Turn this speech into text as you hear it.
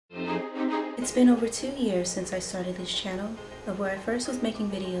It's been over 2 years since I started this channel, of where I first was making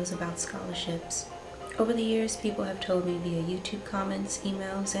videos about scholarships. Over the years, people have told me via YouTube comments,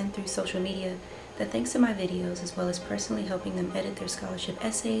 emails, and through social media that thanks to my videos, as well as personally helping them edit their scholarship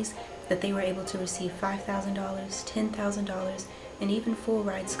essays, that they were able to receive $5,000, $10,000, and even full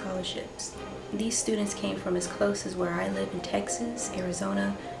ride scholarships. These students came from as close as where I live in Texas,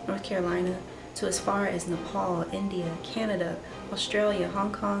 Arizona, North Carolina, to as far as Nepal, India, Canada, Australia,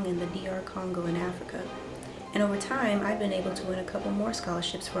 Hong Kong, and the DR Congo in Africa. And over time, I've been able to win a couple more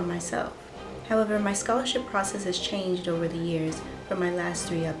scholarships for myself. However, my scholarship process has changed over the years from my last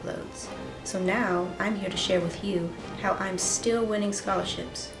 3 uploads. So now, I'm here to share with you how I'm still winning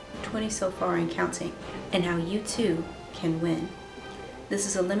scholarships, 20 so far and counting, and how you too can win. This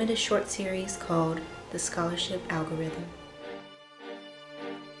is a limited short series called The Scholarship Algorithm.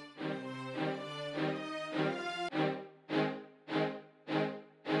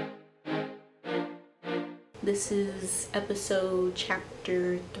 This is episode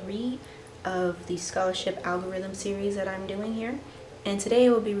chapter 3 of the scholarship algorithm series that I'm doing here. And today I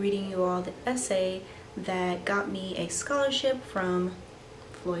will be reading you all the essay that got me a scholarship from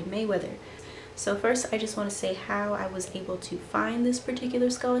Floyd Mayweather. So first, I just want to say how I was able to find this particular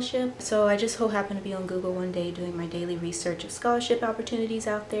scholarship. So I just so happened to be on Google one day doing my daily research of scholarship opportunities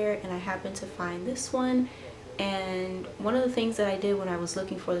out there, and I happened to find this one. And one of the things that I did when I was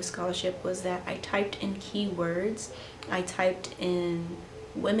looking for the scholarship was that I typed in keywords. I typed in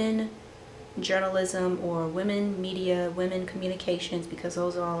women journalism or women media, women communications, because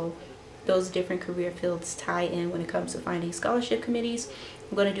those different career fields tie in when it comes to finding scholarship committees.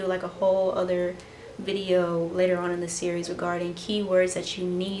 I'm going to do like a whole other video later on in the series regarding keywords that you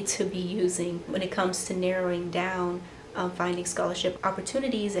need to be using when it comes to narrowing down finding scholarship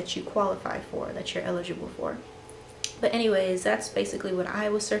opportunities that you qualify for, that you're eligible for. But anyways, that's basically what I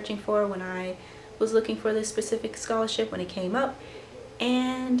was searching for when I was looking for this specific scholarship when it came up.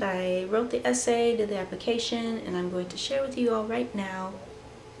 And I wrote the essay, did the application, and I'm going to share with you all right now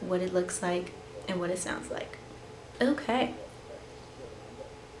what it looks like and what it sounds like. Okay.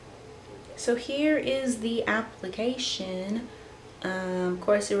 So here is the application. Of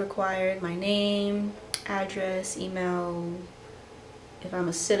course, it required my name, address, email, if I'm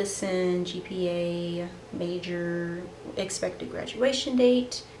a citizen, GPA, major, expected graduation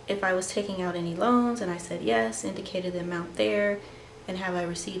date, if I was taking out any loans, and I said yes, indicated the amount there, and have I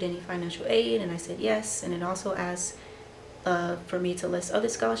received any financial aid, and I said yes. And it also asked for me to list other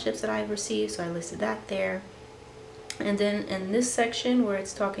scholarships that I've received, so I listed that there. And then in this section where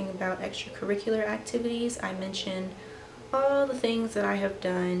it's talking about extracurricular activities, I mentioned all the things that I have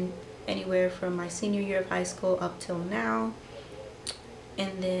done anywhere from my senior year of high school up till now.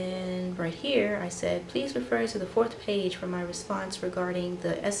 And then right here I said, please refer to the 4th page for my response regarding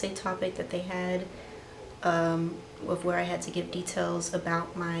the essay topic that they had, of where I had to give details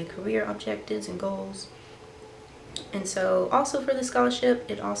about my career objectives and goals. And so also for the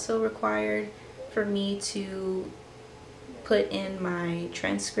scholarship, it also required for me to put in my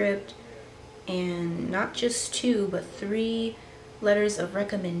transcript and not just 2 but 3 letters of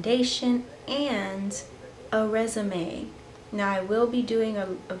recommendation and a resume. Now I will be doing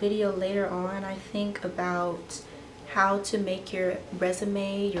a video later on, I think, about how to make your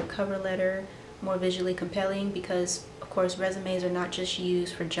resume, your cover letter, more visually compelling, because of course resumes are not just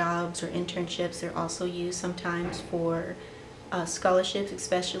used for jobs or internships, they're also used sometimes for scholarships,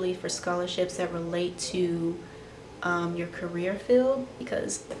 especially for scholarships that relate to your career field.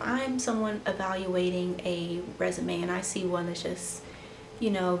 Because if I'm someone evaluating a resume and I see one that's just,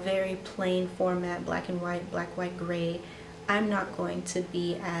 you know, very plain format, black and white, black, white, gray, I'm not going to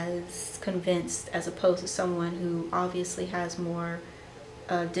be as convinced as opposed to someone who obviously has more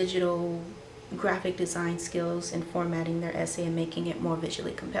digital graphic design skills in formatting their essay and making it more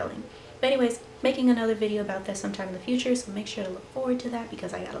visually compelling. But anyways, making another video about that sometime in the future, so make sure to look forward to that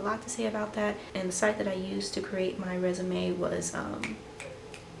because I got a lot to say about that. And the site that I used to create my resume was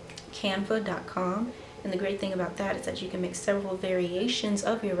canva.com. And the great thing about that is that you can make several variations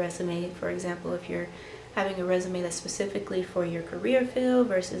of your resume. For example, if you're having a resume that's specifically for your career field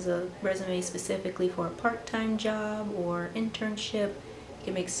versus a resume specifically for a part-time job or internship, you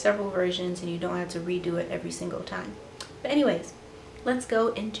can make several versions and you don't have to redo it every single time. But anyways, let's go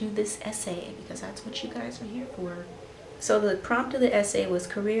into this essay because that's what you guys are here for. So the prompt of the essay was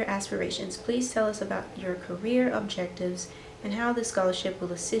career aspirations. Please tell us about your career objectives and how the scholarship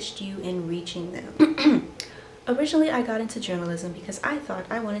will assist you in reaching them. Originally, I got into journalism because I thought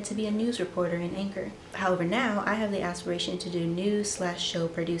I wanted to be a news reporter and anchor. However, now I have the aspiration to do news/show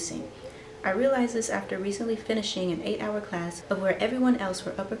producing. I realized this after recently finishing an 8-hour class of where everyone else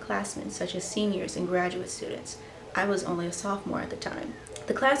were upperclassmen, such as seniors and graduate students. I was only a sophomore at the time.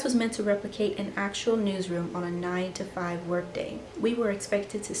 The class was meant to replicate an actual newsroom on a 9 to 5 workday. We were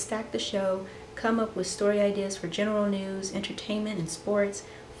expected to stack the show, come up with story ideas for general news, entertainment, and sports,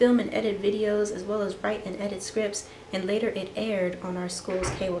 film and edit videos, as well as write and edit scripts, and later it aired on our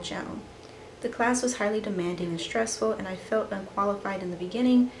school's cable channel. The class was highly demanding and stressful, and I felt unqualified in the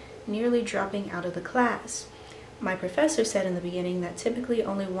beginning, nearly dropping out of the class. My professor said in the beginning that typically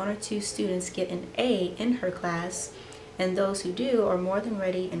only 1 or 2 students get an A in her class, and those who do are more than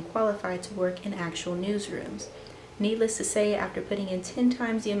ready and qualified to work in actual newsrooms. Needless to say, after putting in 10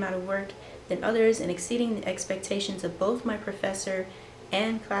 times the amount of work than others and exceeding the expectations of both my professor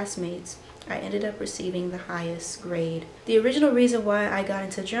and classmates, I ended up receiving the highest grade. The original reason why I got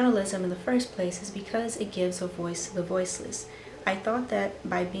into journalism in the first place is because it gives a voice to the voiceless. I thought that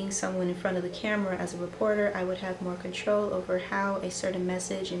by being someone in front of the camera as a reporter, I would have more control over how a certain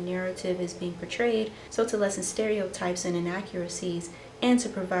message and narrative is being portrayed, so to lessen stereotypes and inaccuracies, and to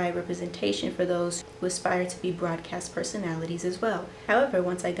provide representation for those who aspire to be broadcast personalities as well. However,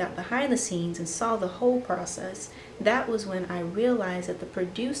 once I got behind the scenes and saw the whole process, that was when I realized that the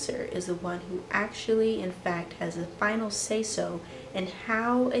producer is the one who actually, in fact, has the final say-so in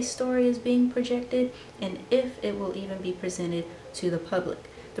how a story is being projected and if it will even be presented to the public.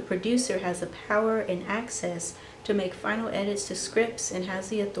 The producer has the power and access to make final edits to scripts and has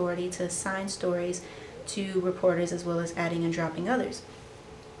the authority to assign stories to reporters as well as adding and dropping others.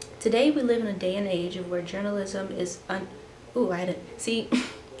 Today we live in a day and age of where journalism is see,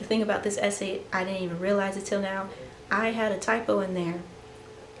 the thing about this essay, I didn't even realize it till now. I had a typo in there,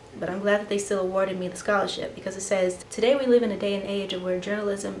 but I'm glad that they still awarded me the scholarship, because it says, today we live in a day and age of where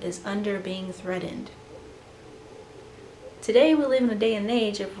journalism is under being threatened. Today we live in a day and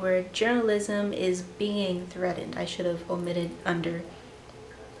age of where journalism is being threatened. I should have omitted under.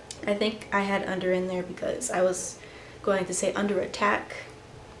 I think I had under in there because I was going to say under attack,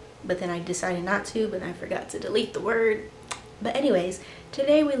 but then I decided not to, but I forgot to delete the word. But anyways,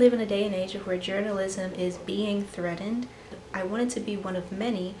 today we live in a day and age of where journalism is being threatened. I wanted to be one of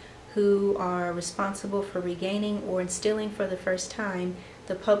many who are responsible for regaining or instilling for the first time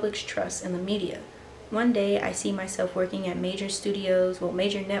the public's trust in the media. One day I see myself working at major studios,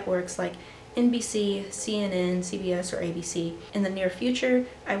 major networks like NBC, CNN, CBS, or ABC. In the near future,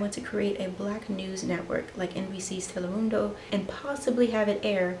 I want to create a black news network like NBC's Telemundo and possibly have it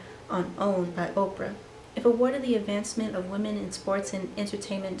air on Owned by Oprah. If awarded the Advancement of Women in Sports and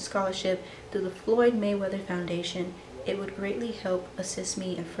Entertainment Scholarship through the Floyd Mayweather Foundation, it would greatly help assist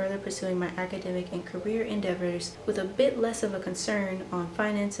me in further pursuing my academic and career endeavors with a bit less of a concern on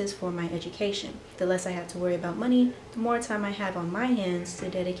finances for my education. The less I have to worry about money, the more time I have on my hands to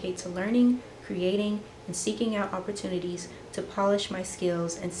dedicate to learning, creating, and seeking out opportunities to polish my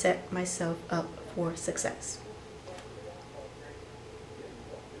skills and set myself up for success.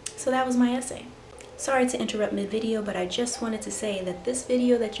 So that was my essay. Sorry to interrupt mid-video, but I just wanted to say that this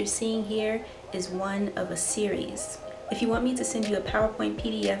video that you're seeing here is one of a series. If you want me to send you a PowerPoint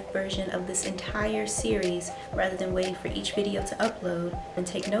PDF version of this entire series rather than waiting for each video to upload and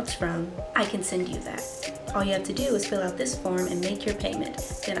take notes from, I can send you that. All you have to do is fill out this form and make your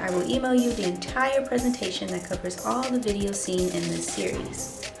payment. Then I will email you the entire presentation that covers all the videos seen in this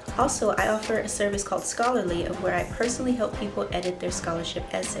series. Also, I offer a service called Scholarly, of where I personally help people edit their scholarship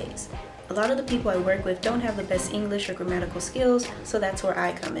essays. A lot of the people I work with don't have the best English or grammatical skills, so that's where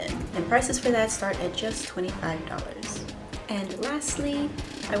I come in. And prices for that start at just $25. And lastly,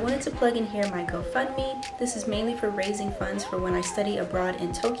 I wanted to plug in here my GoFundMe. This is mainly for raising funds for when I study abroad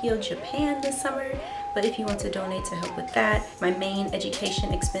in Tokyo, Japan this summer. But if you want to donate to help with that, my main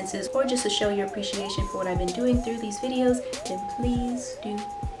education expenses, or just to show your appreciation for what I've been doing through these videos, then please do.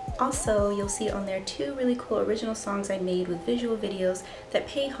 Also, you'll see on there 2 really cool original songs I made with visual videos that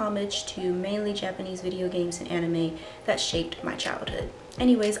pay homage to mainly Japanese video games and anime that shaped my childhood.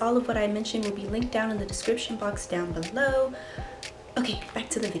 Anyways, all of what I mentioned will be linked down in the description box down below. Okay, back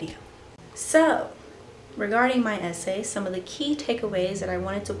to the video. So, regarding my essay, some of the key takeaways that I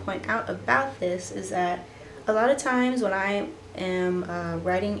wanted to point out about this is that a lot of times when I am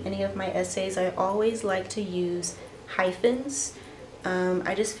writing any of my essays, I always like to use hyphens.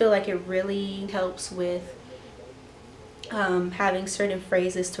 I just feel like it really helps with having certain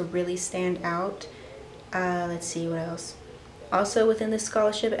phrases to really stand out. Let's see what else. Also within the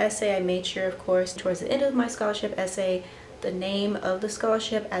scholarship essay, I made sure, of course, towards the end of my scholarship essay, the name of the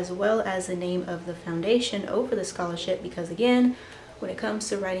scholarship as well as the name of the foundation over the scholarship, because again, when it comes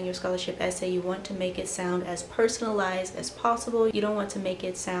to writing your scholarship essay, you want to make it sound as personalized as possible. You don't want to make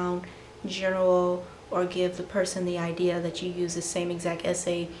it sound general or give the person the idea that you use the same exact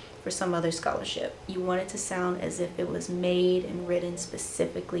essay for some other scholarship. You want it to sound as if it was made and written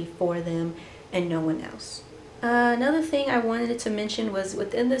specifically for them and no one else. Another thing I wanted to mention was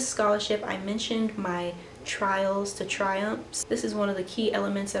within this scholarship, I mentioned my trials to triumphs. This is one of the key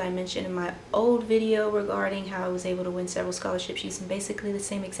elements that I mentioned in my old video regarding how I was able to win several scholarships using basically the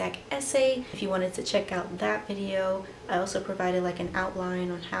same exact essay. If you wanted to check out that video, I also provided like an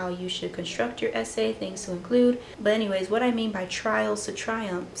outline on how you should construct your essay, things to include. But anyways, what I mean by trials to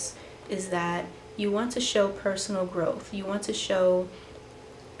triumphs is that you want to show personal growth. You want to show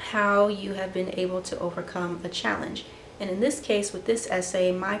how you have been able to overcome a challenge. And in this case, with this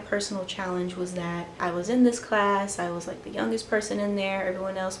essay, my personal challenge was that I was in this class, I was like the youngest person in there,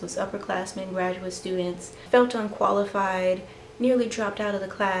 everyone else was upperclassmen, graduate students, felt unqualified, nearly dropped out of the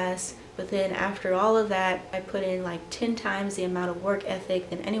class, but then after all of that, I put in like 10 times the amount of work ethic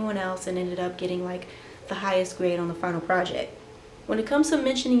than anyone else and ended up getting like the highest grade on the final project. When it comes to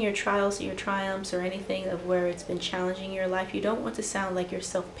mentioning your trials or your triumphs or anything of where it's been challenging in your life, you don't want to sound like you're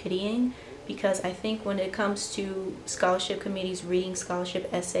self-pitying, because I think when it comes to scholarship committees reading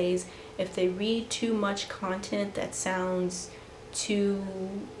scholarship essays, if they read too much content that sounds too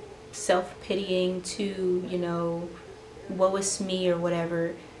self-pitying, too, you know, woe is me or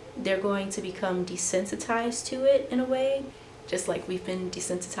whatever, they're going to become desensitized to it in a way, just like we've been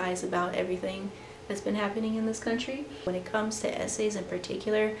desensitized about everything that's been happening in this country. When it comes to essays in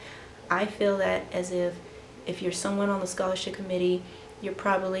particular, I feel that as if you're someone on the scholarship committee, you're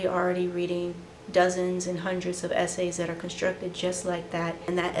probably already reading dozens and hundreds of essays that are constructed just like that,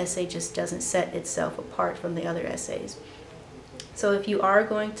 and that essay just doesn't set itself apart from the other essays. So if you are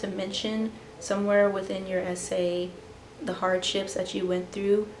going to mention somewhere within your essay the hardships that you went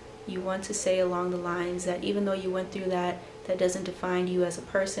through, you want to say along the lines that even though you went through that, that doesn't define you as a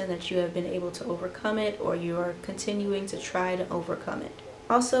person, that you have been able to overcome it, or you are continuing to try to overcome it.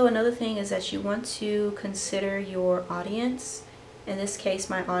 Also, another thing is that you want to consider your audience. In this case,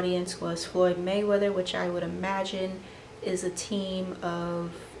 my audience was Floyd Mayweather, which I would imagine is a team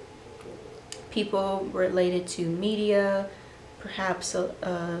of people related to media, perhaps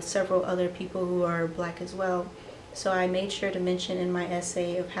several other people who are black as well. So I made sure to mention in my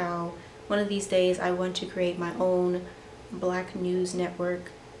essay of how one of these days I want to create my own black news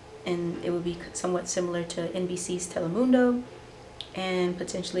network, and it would be somewhat similar to NBC's Telemundo and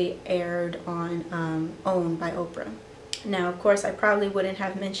potentially aired on Owned by Oprah. Now, of course, I probably wouldn't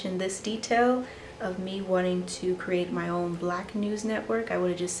have mentioned this detail of me wanting to create my own black news network. I would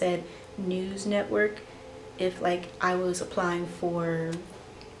have just said news network if like I was applying for,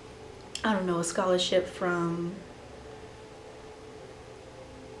 I don't know, a scholarship from,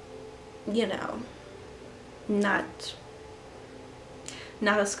 you know, not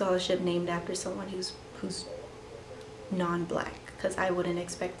a scholarship named after someone who's non-black, because I wouldn't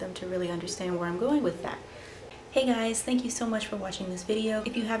expect them to really understand where I'm going with that. Hey guys, thank you so much for watching this video.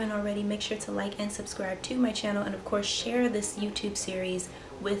 If you haven't already, make sure to like and subscribe to my channel, and of course share this YouTube series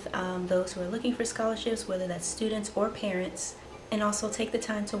with those who are looking for scholarships, whether that's students or parents. And also take the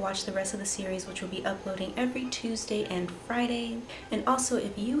time to watch the rest of the series, which will be uploading every Tuesday and Friday. And also,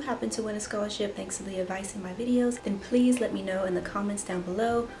 if you happen to win a scholarship thanks to the advice in my videos, then please let me know in the comments down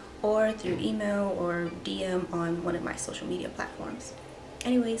below or through email or DM on one of my social media platforms.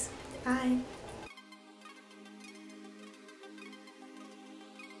 Anyways, bye!